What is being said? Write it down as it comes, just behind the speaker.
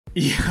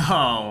Yo,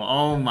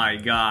 oh my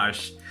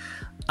gosh.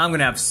 I'm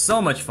gonna have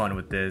so much fun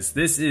with this.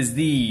 This is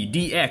the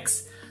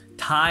DX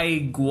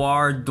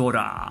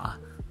Tiguardora.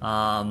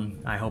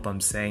 I hope I'm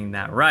saying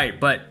that right.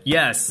 But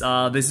yes,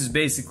 this is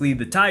basically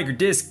the tiger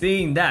disc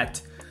thing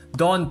that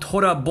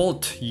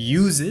Donbrothers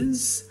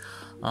uses.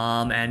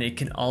 And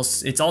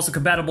it's also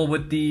compatible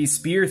with the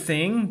spear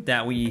thing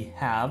that we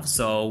have.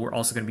 So we're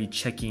also gonna be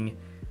checking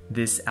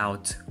this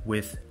out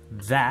with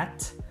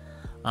that.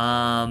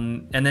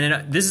 And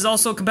then this is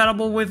also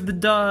compatible with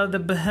the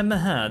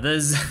behemoth.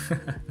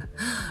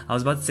 I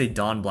was about to say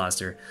Dawn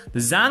Blaster, the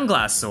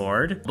Zanglass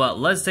Sword. But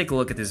let's take a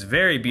look at this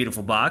very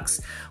beautiful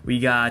box. We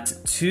got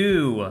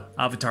two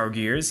Avataro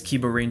gears,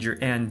 Kiba Ranger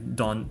and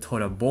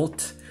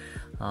Donbrothers.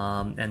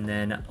 And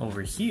then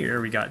over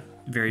here we got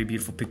very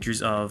beautiful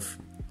pictures of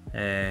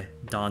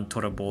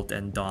Donbrothers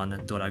and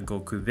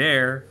Donbrothers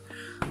there.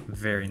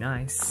 Very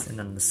nice. And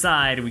then on the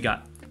side we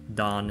got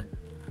Donbrothers.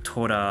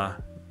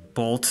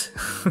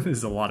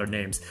 There's a lot of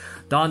names.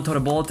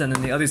 Donbrothers, and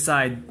then the other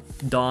side,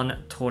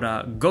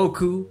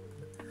 Donbrothers.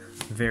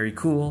 Very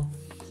cool.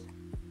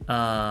 Did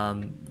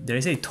I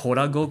say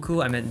Tora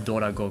Goku? I meant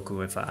Dora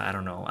Goku. If I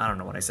don't know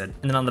what I said.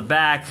 And then on the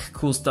back,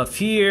 cool stuff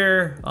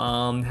here.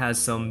 Has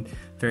some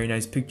very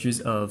nice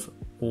pictures of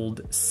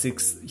old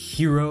 6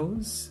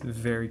 heroes.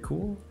 Very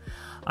cool.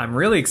 I'm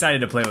really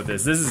excited to play with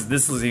this.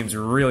 This seems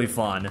really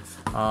fun.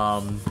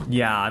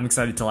 Yeah, I'm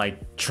excited to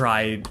like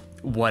try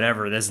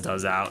whatever this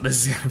does out.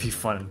 This is gonna be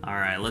fun. All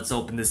right, let's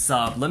open this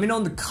up. Let me know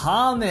in the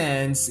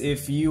comments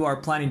if you are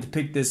planning to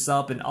pick this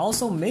up, and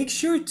also make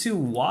sure to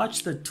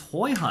watch the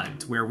toy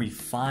hunt where we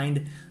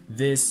find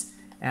this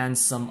and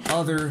some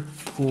other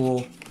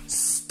cool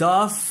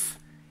stuff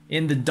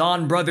in the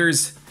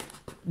Donbrothers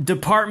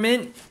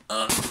department.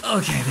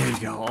 Okay, there you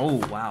go. Oh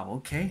wow,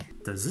 okay.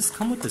 Does this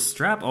come with the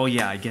strap? Oh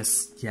yeah, I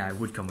guess, yeah, it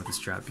would come with the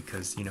strap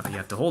because, you know, you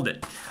have to hold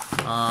it.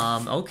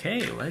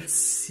 Okay, let's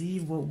see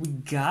what we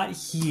got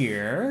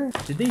here.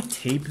 Did they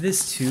tape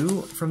this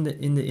too from the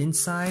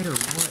inside or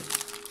what?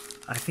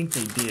 I think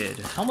they did.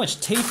 How much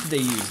tape did they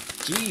use?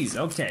 Jeez,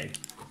 okay.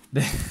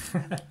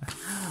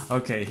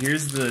 Okay,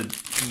 here's the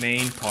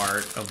main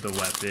part of the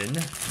weapon.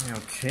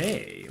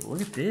 Okay,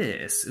 look at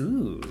this.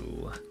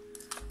 Ooh.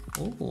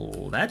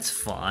 Oh, that's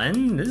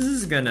fun. This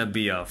is gonna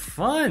be a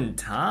fun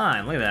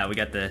time. Look at that. We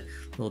got the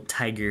little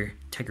tiger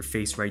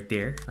face right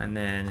there. And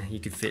then you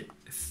could fit,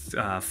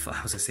 I was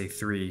gonna say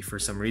 3 for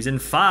some reason.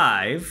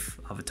 5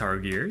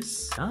 Avataro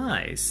gears.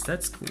 Nice.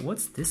 That's cool.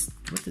 What's this?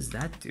 What does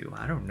that do?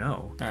 I don't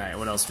know. All right,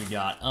 what else we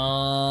got?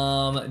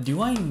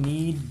 Do I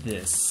need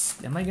this?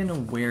 Am I gonna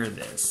wear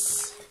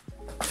this?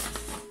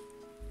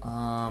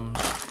 Alright,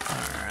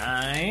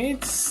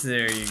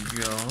 there you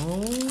go.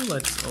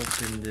 Let's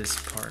open this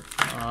part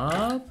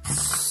up.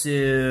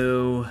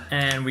 So,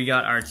 and we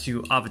got our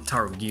 2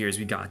 Avataro gears.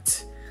 We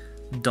got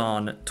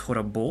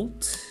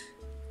Donbrothers.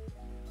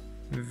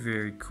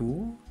 Very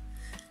cool.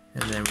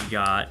 And then we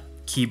got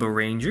Kiba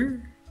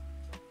Ranger.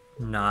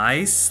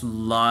 Nice,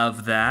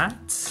 love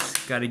that.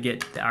 Gotta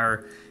get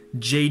our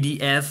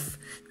JDF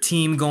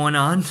team going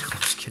on. I'm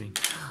just kidding.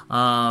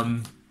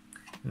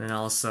 And then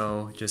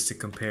also, just to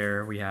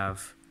compare, we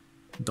have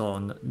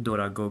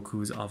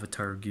Donbrothers'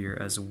 Avataro gear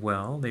as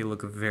well. They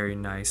look very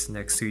nice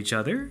next to each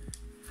other.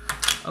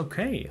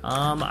 Okay,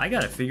 I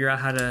gotta figure out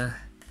how to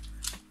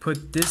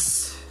put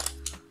this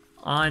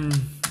on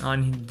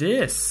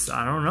this.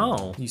 I don't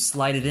know. You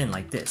slide it in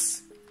like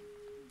this,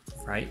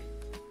 right?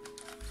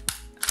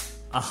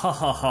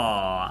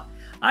 Oh,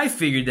 I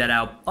figured that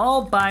out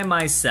all by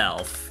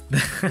myself.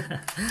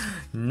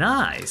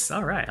 Nice.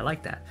 All right, I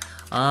like that.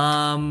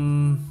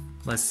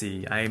 Let's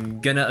see. I'm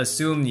gonna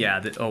assume, yeah,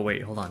 that, oh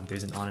wait, hold on.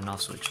 There's an on and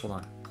off switch. Hold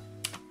on.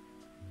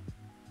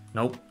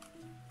 Nope.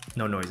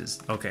 No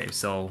noises. Okay,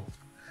 so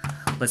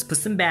let's put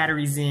some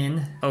batteries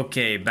in.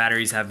 Okay,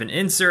 batteries have been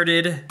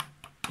inserted.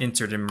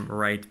 Insert them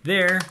right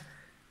there.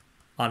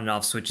 On and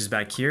off switch is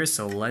back here,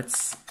 so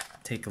let's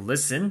take a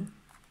listen.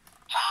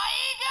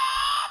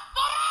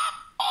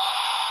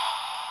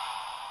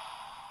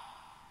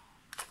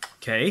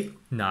 Okay,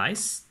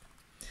 nice.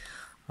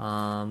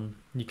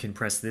 You can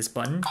press this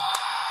button.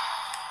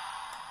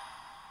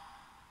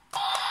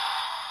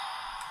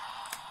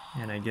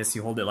 And I guess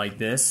you hold it like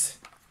this.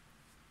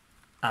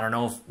 I don't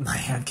know if my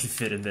hand can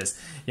fit in this.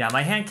 Yeah,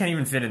 my hand can't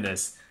even fit in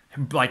this.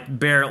 Like,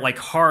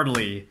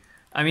 hardly.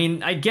 I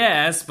mean, I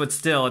guess, but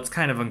still, it's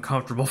kind of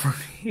uncomfortable for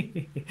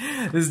me.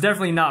 This is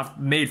definitely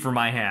not made for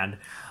my hand.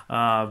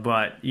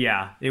 But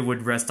yeah, it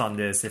would rest on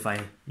this if I,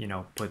 you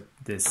know, put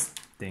this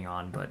thing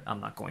on, but I'm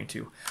not going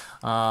to.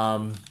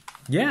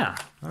 Yeah,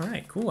 all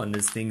right, cool. And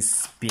this thing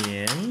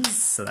spins,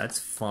 so that's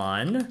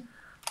fun.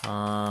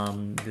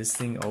 This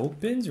thing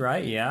opens,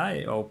 right? Yeah,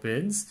 it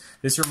opens.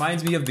 This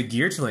reminds me of the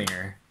gear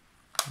tlinger.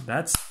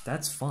 That's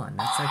fun.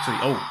 That's actually,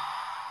 oh,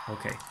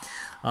 okay.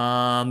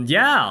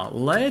 Yeah,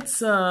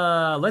 let's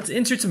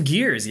insert some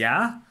gears,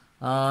 yeah?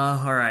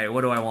 All right,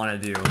 what do I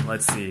want to do?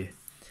 Let's see.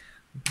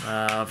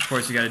 Of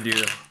course, we got to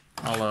do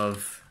all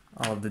of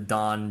the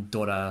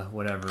Donbrothers,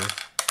 whatever.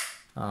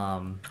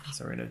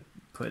 So we're gonna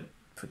put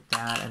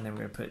that, and then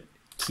we're gonna put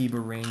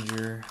Kiba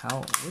Ranger.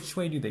 Which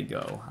way do they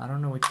go? I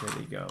don't know which way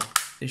they go.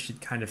 They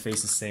should kind of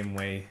face the same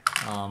way.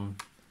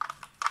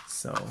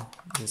 So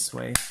this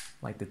way,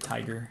 like the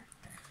tiger.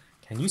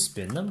 Can you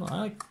spin them?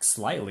 Like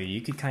slightly.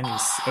 You could kind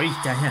of,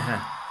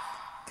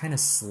 kind of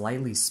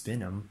slightly spin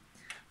them.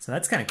 So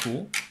that's kind of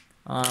cool.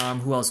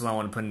 Who else do I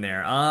want to put in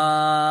there?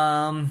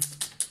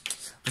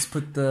 Let's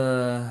put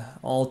the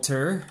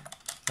altar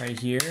right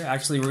here.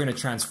 Actually, we're gonna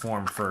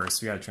transform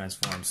first. We gotta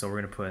transform. So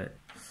we're gonna put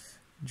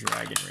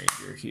Dragon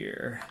Ranger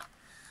here.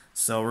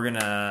 So we're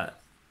gonna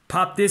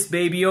pop this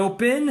baby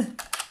open.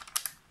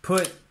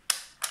 Put.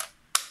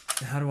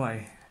 How do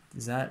I?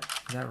 Is that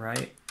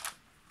right?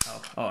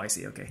 Oh, I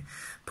see. Okay.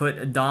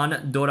 Put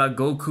Donbrothers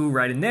Goku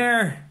right in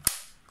there.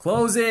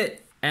 Close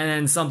it, and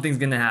then something's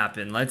gonna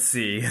happen. Let's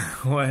see.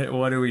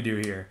 What do we do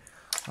here?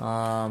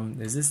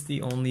 Is this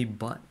the only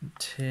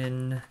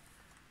button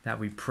that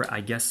we press?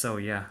 I guess so.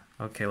 Yeah.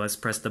 Okay. Let's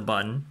press the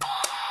button.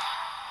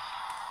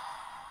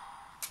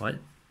 What?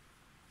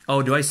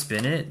 Oh, do I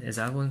spin it? Is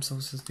that what I'm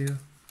supposed to do?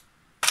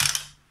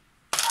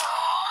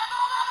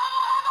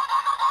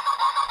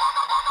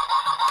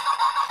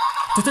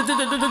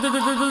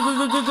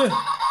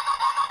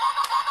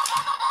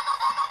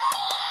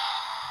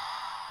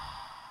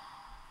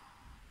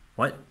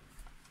 What?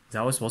 Is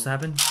that what's supposed to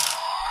happen?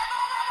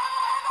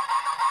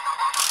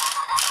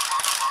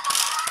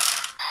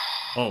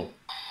 Oh.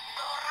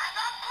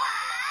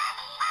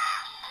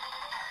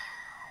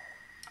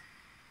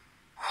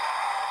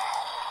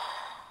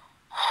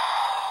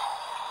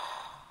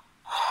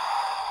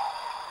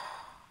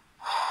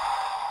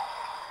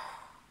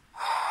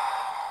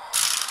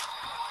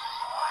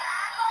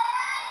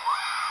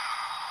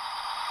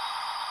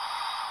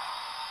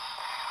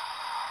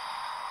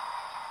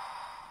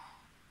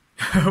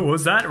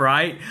 Was that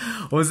right?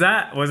 Was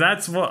that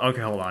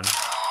okay, hold on.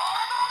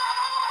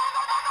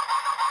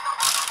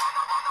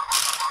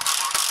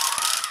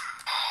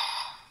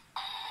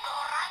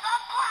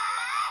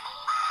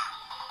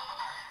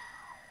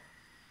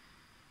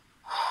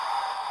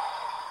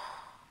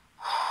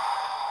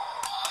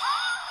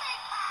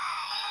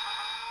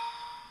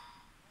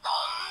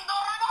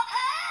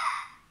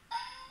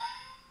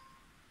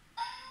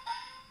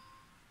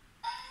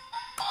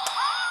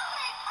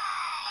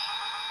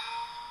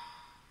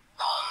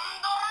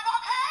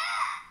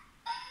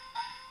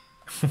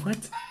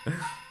 What?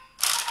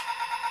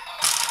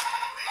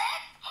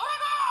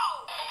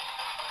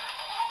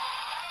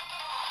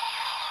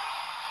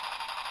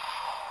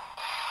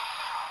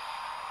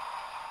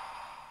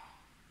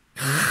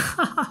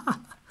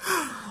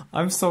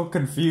 I'm so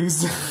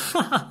confused.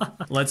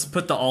 Let's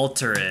put the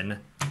altar in.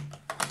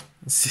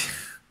 Let's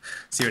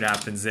see what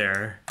happens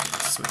there.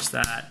 Switch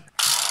that.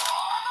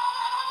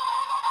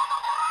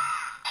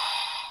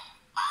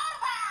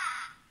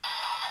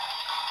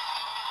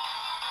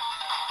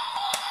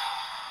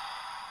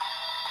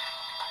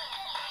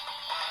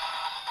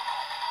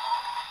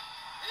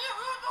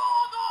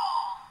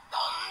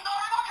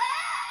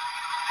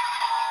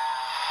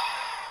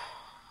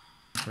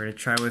 We're gonna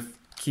try with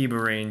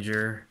Kiba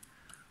Ranger.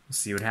 We'll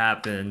see what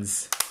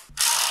happens.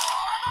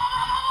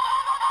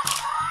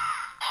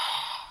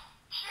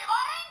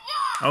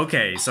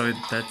 Okay, so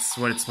that's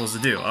what it's supposed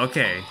to do.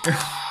 Okay.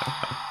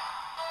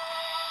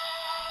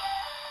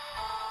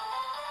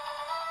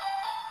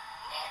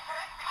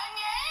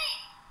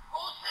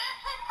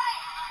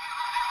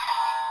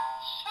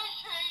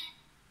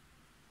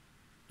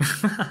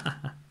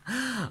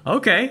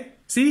 Okay,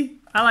 see?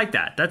 I like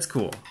that. That's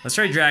cool. Let's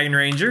try Dragon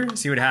Ranger,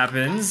 see what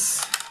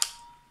happens.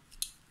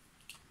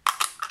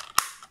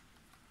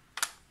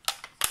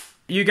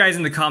 You guys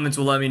in the comments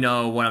will let me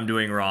know what I'm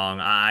doing wrong.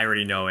 I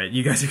already know it.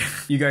 You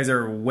guys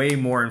are way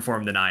more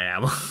informed than I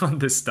am on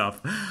this stuff.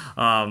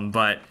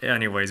 But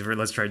anyways,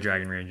 let's try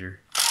Dragon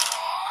Ranger.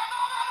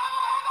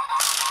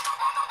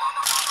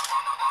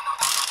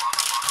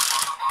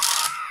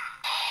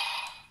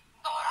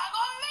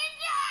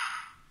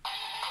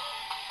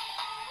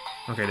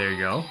 Okay, there you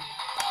go.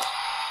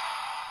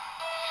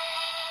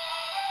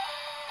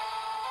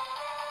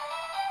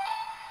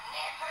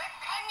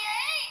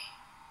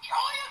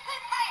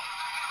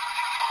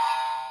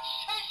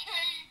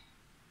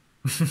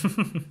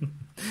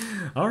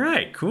 All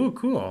right,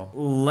 cool.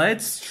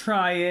 Let's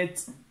try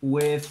it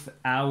with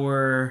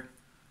our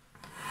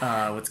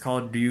what's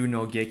called Ryu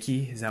no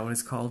Geki. Is that what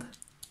it's called?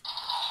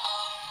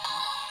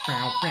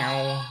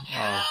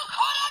 Oh.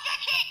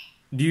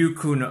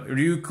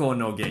 Ryuko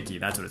no Geki.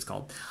 That's what it's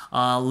called.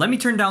 Let me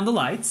turn down the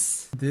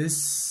lights.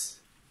 This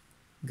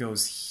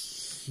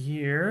goes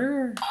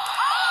here.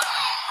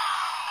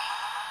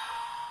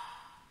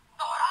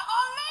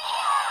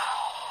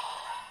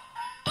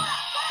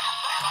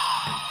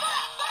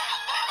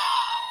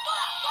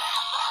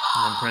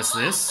 And then press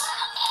this.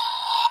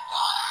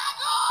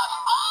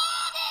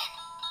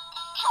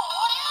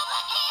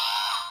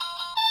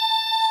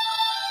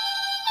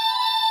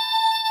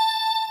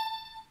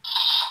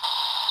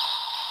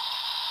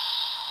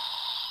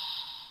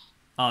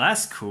 Oh,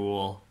 that's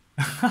cool.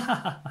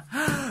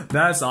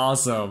 That's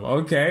awesome.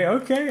 Okay.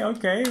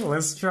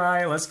 Let's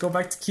go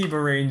back to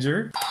Kiba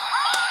Ranger.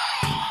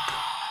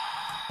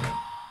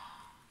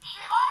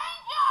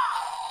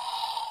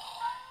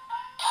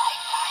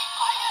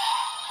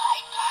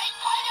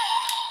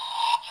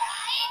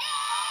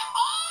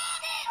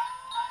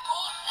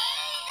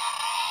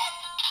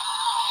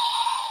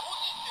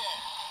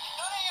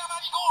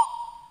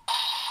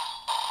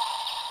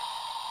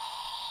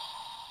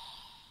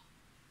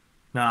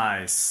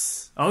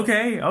 Nice.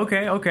 Okay.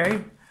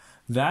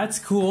 That's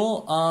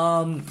cool.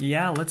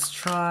 Yeah, let's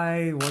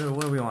try. What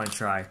do we want to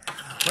try?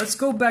 Let's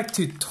go back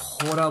to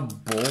Tora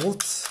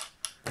Bolt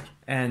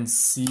and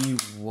see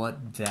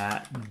what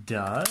that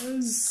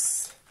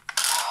does.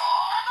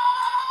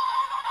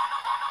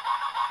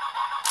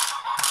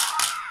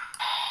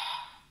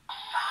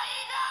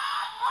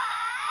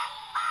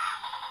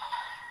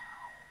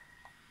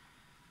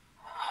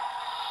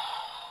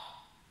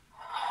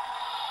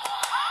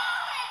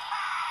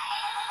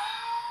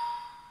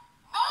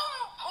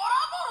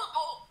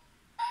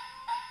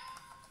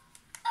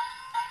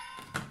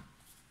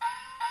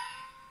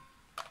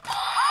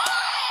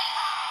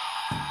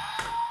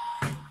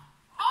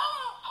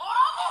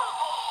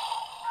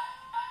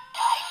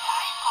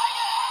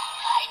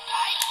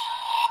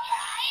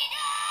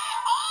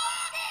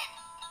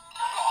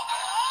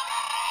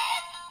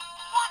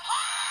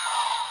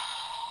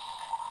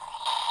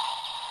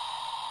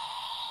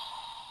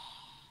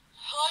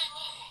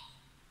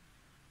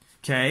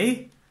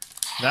 Okay,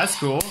 that's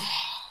cool.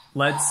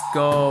 Let's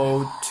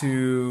go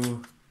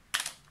to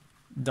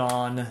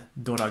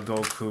Donbrothers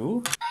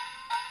Goku.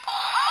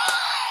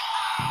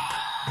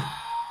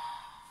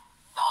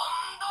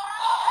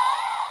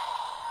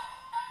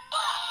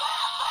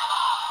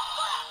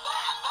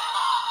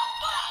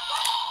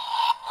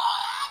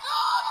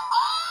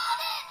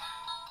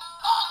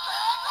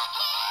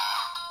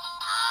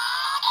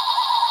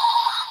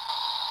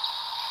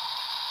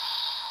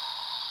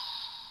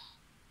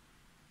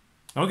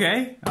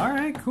 Okay,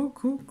 alright,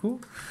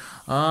 cool.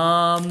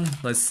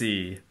 Let's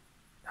see.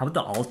 How about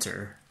the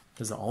altar?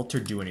 Does the altar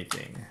do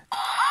anything?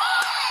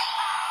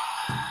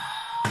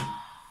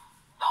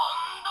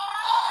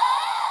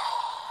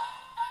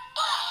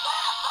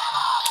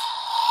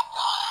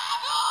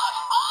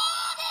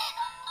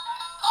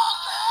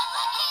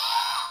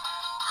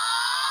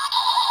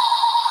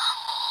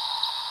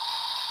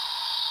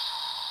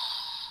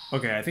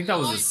 Okay, I think that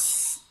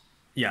was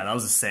that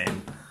was the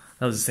same.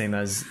 That was the same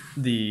as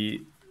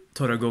the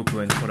Tora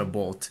Goku and Tora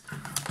Bolt.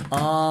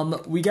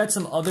 We got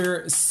some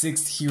other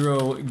 6th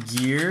hero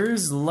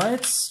gears.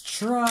 Let's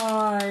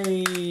try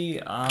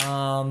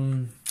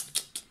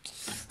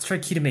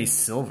Kitame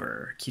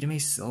Silver. Kitame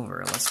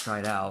Silver. Let's try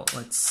it out.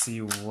 Let's see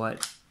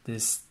what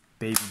this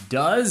baby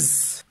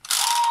does.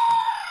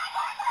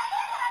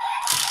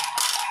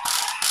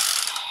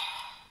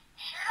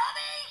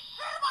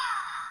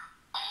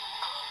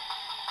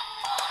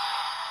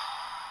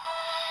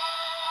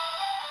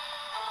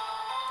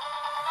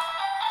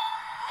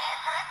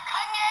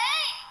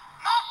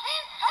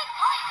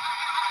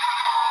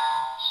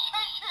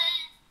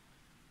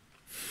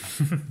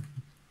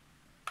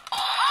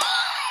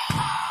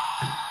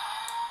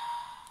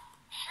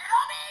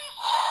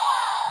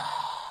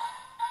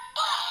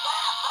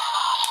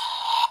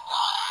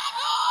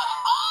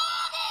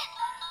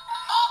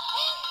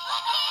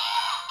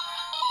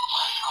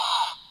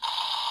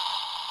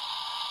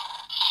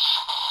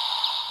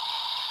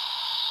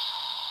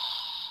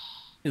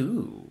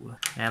 Ooh.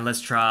 And let's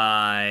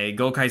try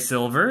Gokai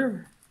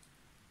Silver.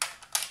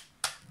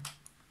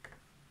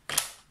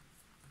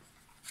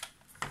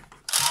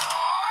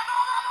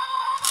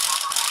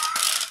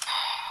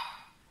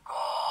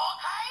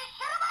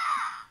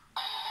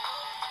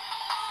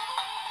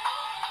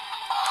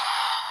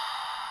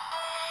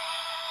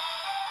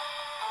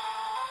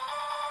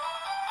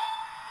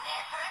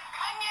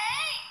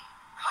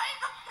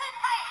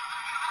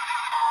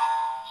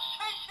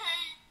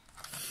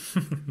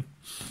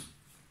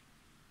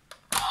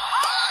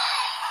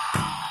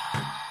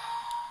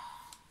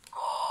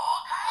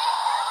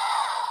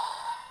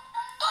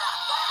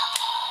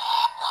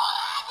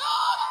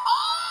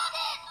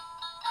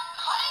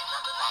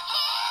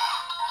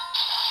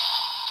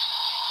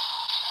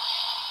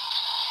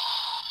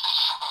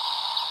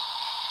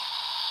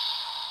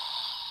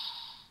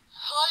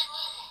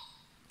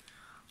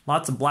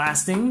 Lots of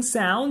blasting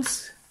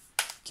sounds.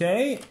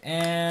 Okay,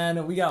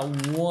 and we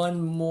got one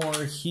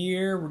more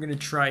here. We're gonna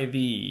try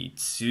the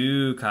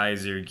 2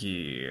 Kaiser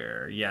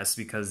gear. Yes,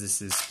 because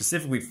this is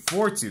specifically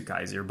for 2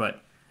 Kaiser,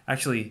 but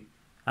actually,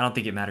 I don't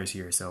think it matters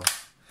here, so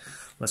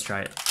let's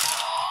try it.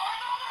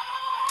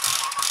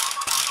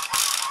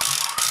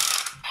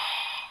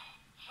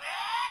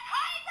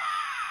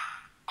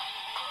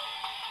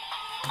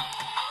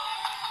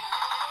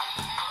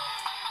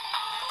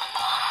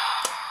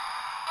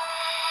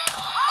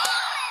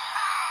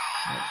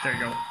 There you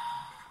go.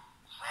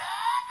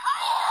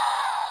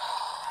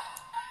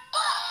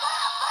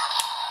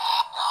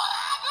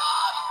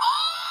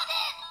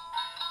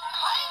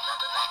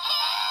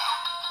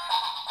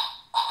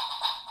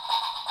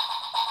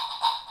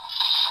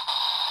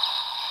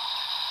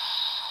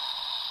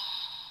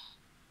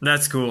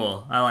 That's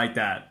cool. I like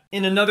that.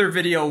 In another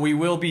video, we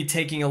will be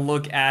taking a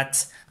look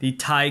at the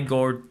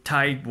Tiguardora,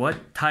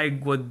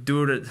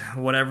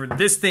 whatever,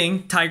 this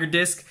thing, Tiger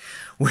Disc,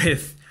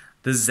 with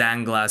the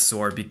Zanglass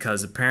Sword,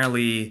 because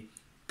apparently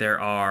there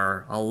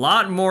are a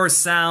lot more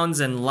sounds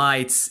and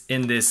lights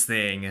in this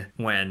thing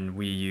when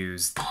we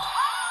used,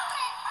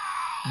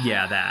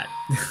 yeah, that.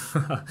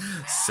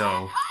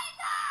 So,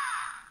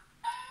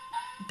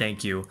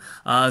 thank you.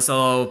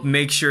 So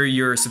make sure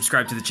you're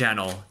subscribed to the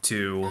channel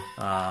to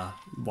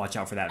watch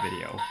out for that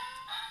video.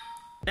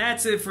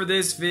 That's it for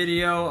this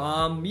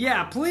video.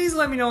 Yeah, please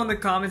let me know in the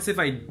comments if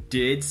I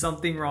did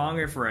something wrong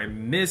or if I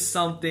missed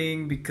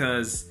something,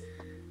 because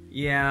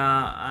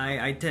yeah,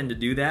 I tend to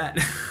do that.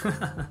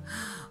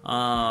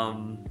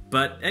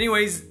 But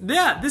anyways,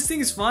 yeah, this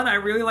thing is fun. I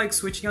really like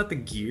switching out the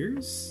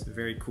gears.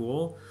 Very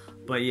cool.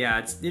 But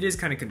yeah, it is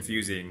kind of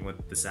confusing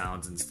with the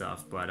sounds and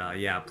stuff. But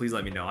yeah, please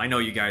let me know. I know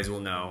you guys will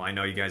know. I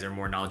know you guys are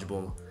more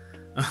knowledgeable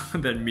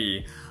than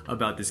me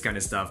about this kind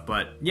of stuff.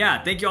 But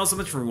yeah, thank you all so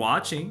much for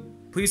watching.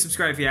 Please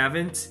subscribe if you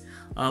haven't.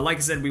 Like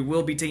I said, we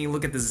will be taking a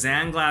look at the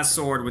Zanglass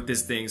Sword with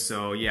this thing.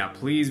 So yeah,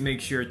 please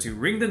make sure to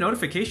ring the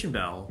notification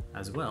bell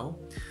as well.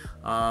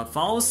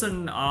 Follow us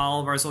on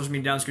all of our social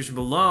media down in the description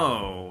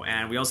below.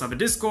 And we also have a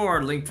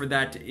Discord. Link for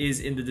that is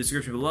in the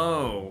description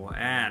below.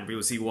 And we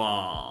will see you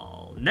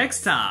all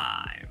next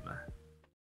time.